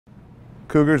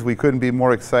Cougars, we couldn't be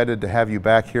more excited to have you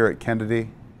back here at Kennedy.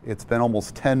 It's been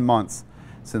almost 10 months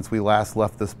since we last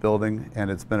left this building, and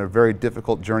it's been a very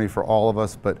difficult journey for all of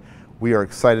us, but we are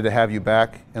excited to have you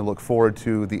back and look forward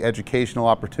to the educational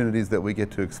opportunities that we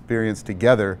get to experience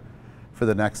together for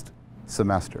the next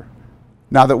semester.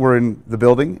 Now that we're in the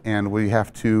building and we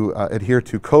have to adhere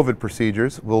to COVID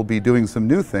procedures, we'll be doing some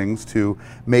new things to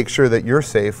make sure that you're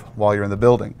safe while you're in the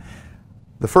building.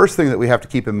 The first thing that we have to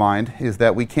keep in mind is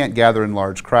that we can't gather in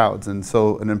large crowds, and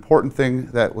so an important thing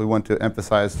that we want to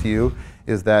emphasize to you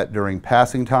is that during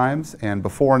passing times and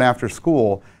before and after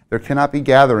school, there cannot be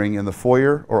gathering in the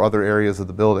foyer or other areas of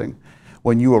the building.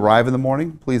 When you arrive in the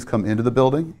morning, please come into the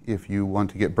building. If you want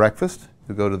to get breakfast,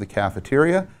 you go to the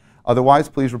cafeteria. Otherwise,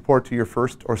 please report to your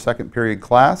first or second period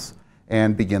class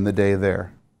and begin the day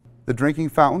there. The drinking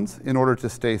fountains, in order to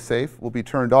stay safe, will be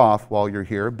turned off while you're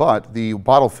here, but the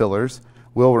bottle fillers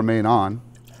will remain on.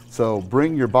 So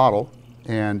bring your bottle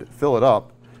and fill it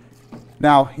up.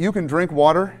 Now, you can drink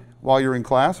water while you're in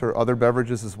class or other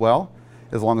beverages as well,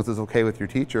 as long as it's okay with your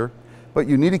teacher, but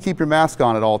you need to keep your mask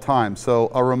on at all times. So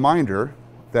a reminder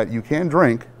that you can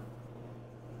drink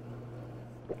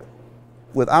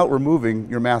without removing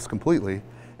your mask completely,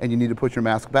 and you need to put your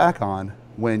mask back on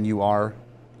when you are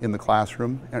in the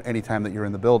classroom and any time that you're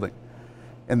in the building.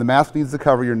 And the mask needs to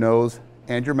cover your nose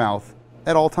and your mouth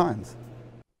at all times.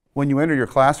 When you enter your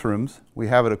classrooms, we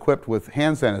have it equipped with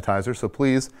hand sanitizer, so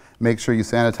please make sure you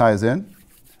sanitize in,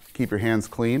 keep your hands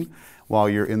clean while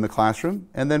you're in the classroom,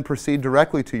 and then proceed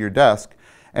directly to your desk.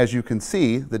 As you can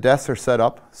see, the desks are set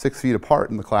up 6 feet apart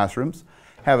in the classrooms.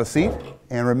 Have a seat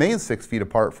and remain 6 feet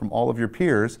apart from all of your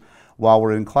peers while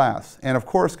we're in class. And of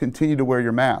course, continue to wear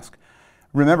your mask.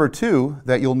 Remember too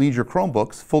that you'll need your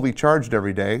Chromebooks fully charged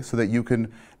every day so that you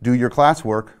can do your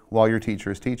classwork while your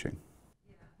teacher is teaching.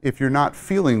 If you're not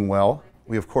feeling well,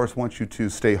 we of course want you to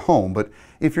stay home, but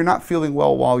if you're not feeling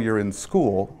well while you're in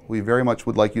school, we very much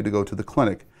would like you to go to the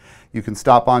clinic. You can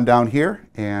stop on down here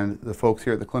and the folks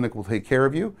here at the clinic will take care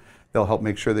of you. They'll help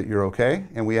make sure that you're okay,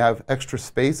 and we have extra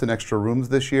space and extra rooms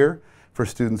this year for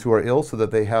students who are ill so that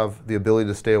they have the ability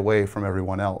to stay away from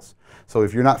everyone else. So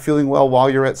if you're not feeling well while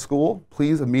you're at school,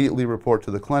 please immediately report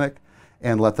to the clinic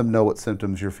and let them know what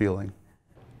symptoms you're feeling.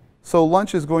 So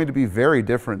lunch is going to be very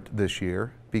different this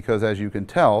year because, as you can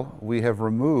tell, we have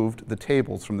removed the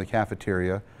tables from the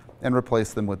cafeteria and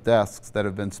replaced them with desks that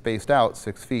have been spaced out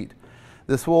 6 feet.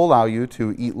 This will allow you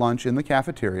to eat lunch in the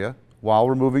cafeteria while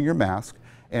removing your mask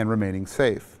and remaining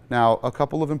safe. Now, a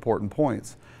couple of important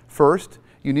points. First,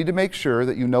 you need to make sure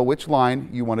that you know which line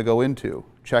you want to go into.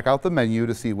 Check out the menu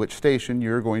to see which station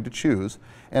you're going to choose,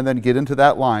 and then get into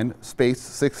that line,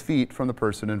 spaced 6 feet from the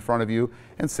person in front of you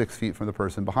and 6 feet from the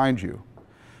person behind you.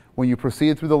 When you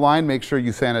proceed through the line, make sure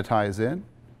you sanitize in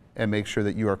and make sure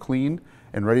that you are clean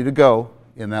and ready to go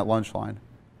in that lunch line.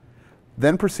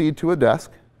 Then proceed to a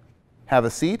desk, have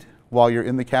a seat while you're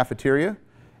in the cafeteria,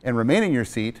 and remain in your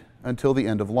seat until the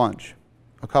end of lunch.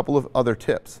 A couple of other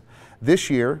tips. This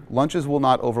year, lunches will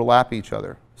not overlap each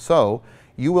other, so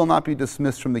you will not be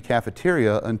dismissed from the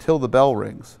cafeteria until the bell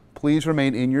rings. Please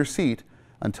remain in your seat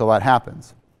until that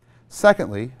happens.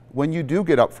 Secondly, when you do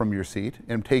get up from your seat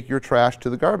and take your trash to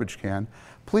the garbage can,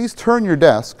 please turn your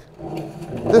desk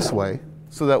this way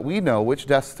so that we know which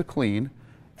desks to clean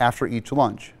after each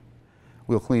lunch.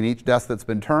 We'll clean each desk that's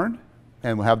been turned,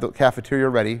 and we'll have the cafeteria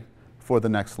ready for the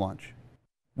next lunch.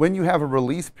 When you have a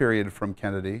release period from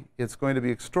Kennedy, it's going to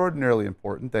be extraordinarily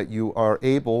important that you are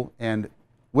able and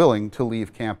willing to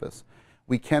leave campus.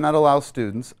 We cannot allow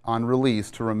students on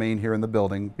release to remain here in the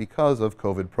building because of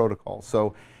COVID protocols.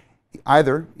 So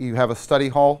either you have a study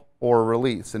hall or a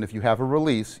release, and if you have a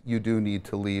release, you do need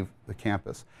to leave the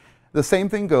campus. The same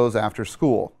thing goes after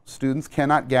school. Students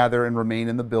cannot gather and remain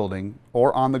in the building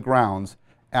or on the grounds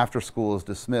after school is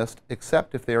dismissed,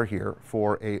 except if they are here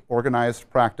for an organized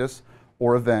practice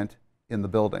or event in the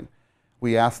building.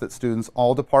 We ask that students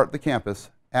all depart the campus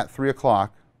at 3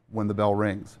 o'clock when the bell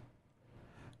rings.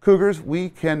 Cougars, we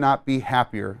cannot be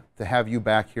happier to have you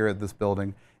back here at this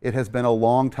building. It has been a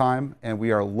long time, and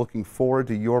we are looking forward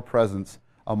to your presence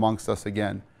amongst us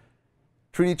again.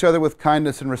 Treat each other with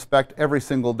kindness and respect every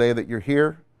single day that you're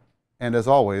here, and as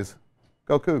always,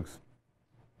 go Cougs.